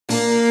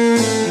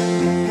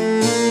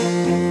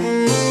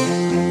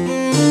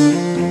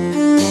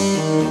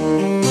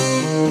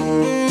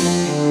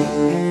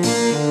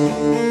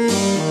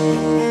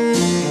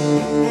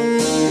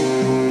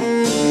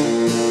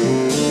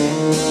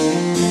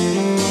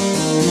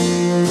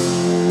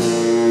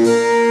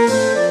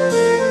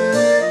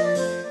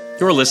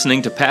You're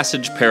listening to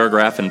Passage,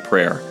 Paragraph, and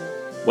Prayer.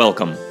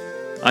 Welcome.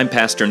 I'm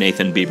Pastor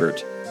Nathan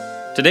Biebert.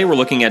 Today we're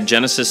looking at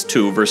Genesis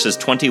 2, verses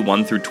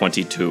 21 through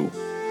 22.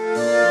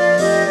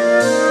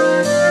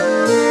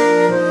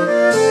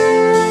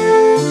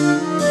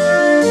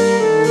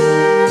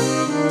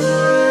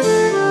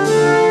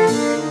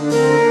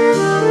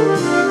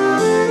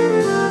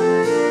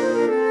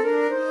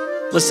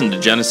 Listen to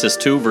Genesis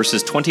 2,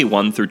 verses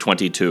 21 through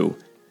 22.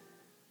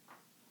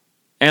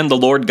 And the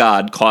Lord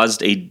God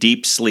caused a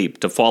deep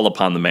sleep to fall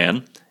upon the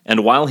man,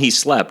 and while he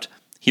slept,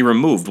 he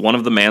removed one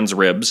of the man's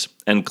ribs,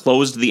 and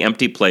closed the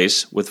empty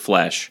place with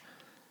flesh.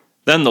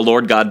 Then the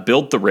Lord God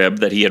built the rib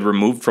that he had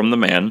removed from the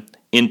man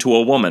into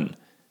a woman,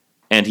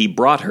 and he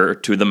brought her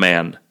to the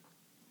man.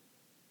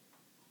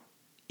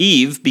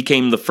 Eve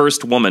became the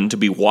first woman to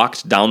be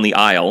walked down the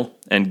aisle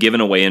and given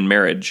away in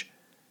marriage,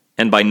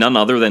 and by none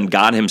other than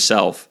God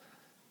himself.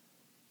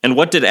 And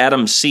what did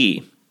Adam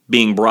see,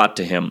 being brought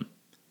to him?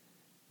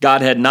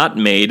 God had not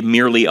made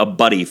merely a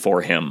buddy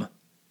for him,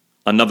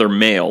 another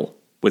male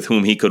with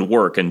whom he could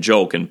work and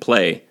joke and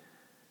play.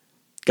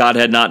 God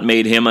had not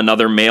made him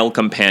another male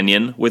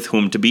companion with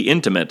whom to be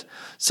intimate.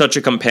 Such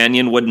a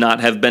companion would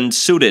not have been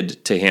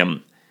suited to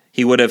him.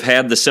 He would have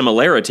had the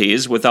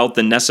similarities without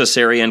the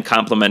necessary and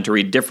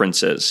complementary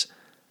differences.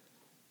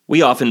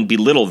 We often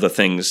belittle the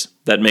things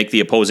that make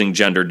the opposing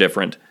gender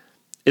different.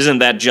 Isn't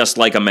that just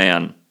like a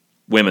man?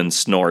 Women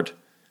snort.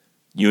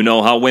 You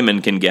know how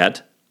women can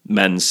get,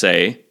 men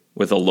say,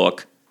 with a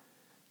look.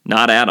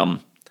 Not Adam.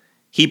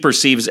 He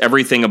perceives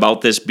everything about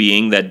this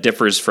being that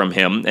differs from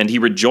him, and he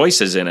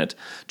rejoices in it,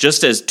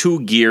 just as two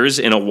gears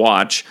in a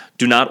watch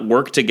do not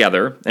work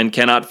together and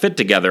cannot fit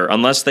together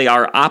unless they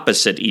are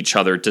opposite each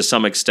other to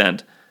some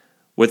extent,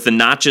 with the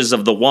notches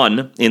of the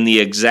one in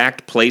the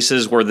exact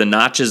places where the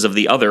notches of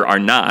the other are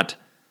not.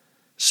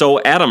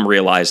 So Adam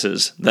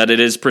realizes that it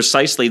is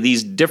precisely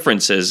these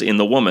differences in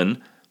the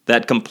woman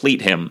that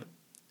complete him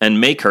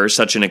and make her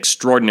such an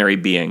extraordinary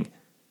being.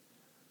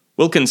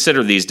 We'll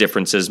consider these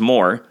differences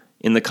more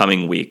in the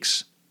coming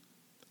weeks.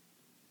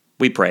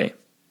 We pray.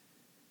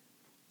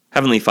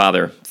 Heavenly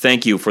Father,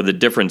 thank you for the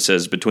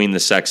differences between the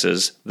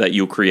sexes that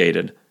you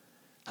created.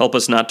 Help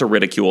us not to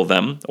ridicule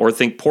them or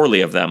think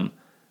poorly of them,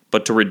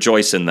 but to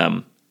rejoice in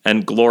them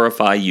and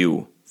glorify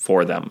you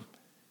for them.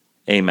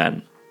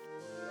 Amen.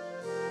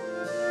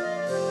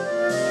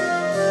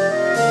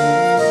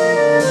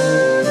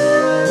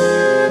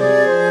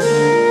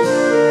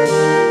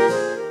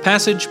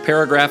 Passage,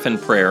 Paragraph,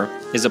 and Prayer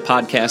is a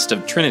podcast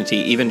of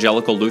Trinity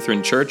Evangelical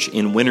Lutheran Church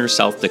in Winner,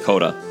 South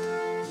Dakota.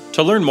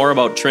 To learn more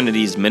about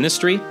Trinity's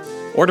ministry,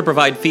 or to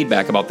provide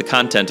feedback about the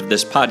content of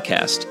this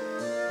podcast,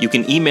 you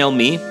can email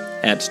me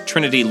at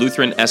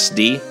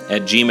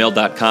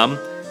trinitylutheransd@gmail.com,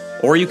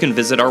 or you can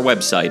visit our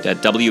website at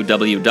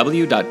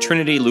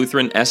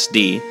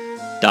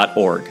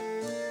www.trinitylutheransd.org.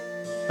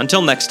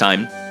 Until next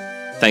time,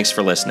 thanks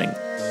for listening.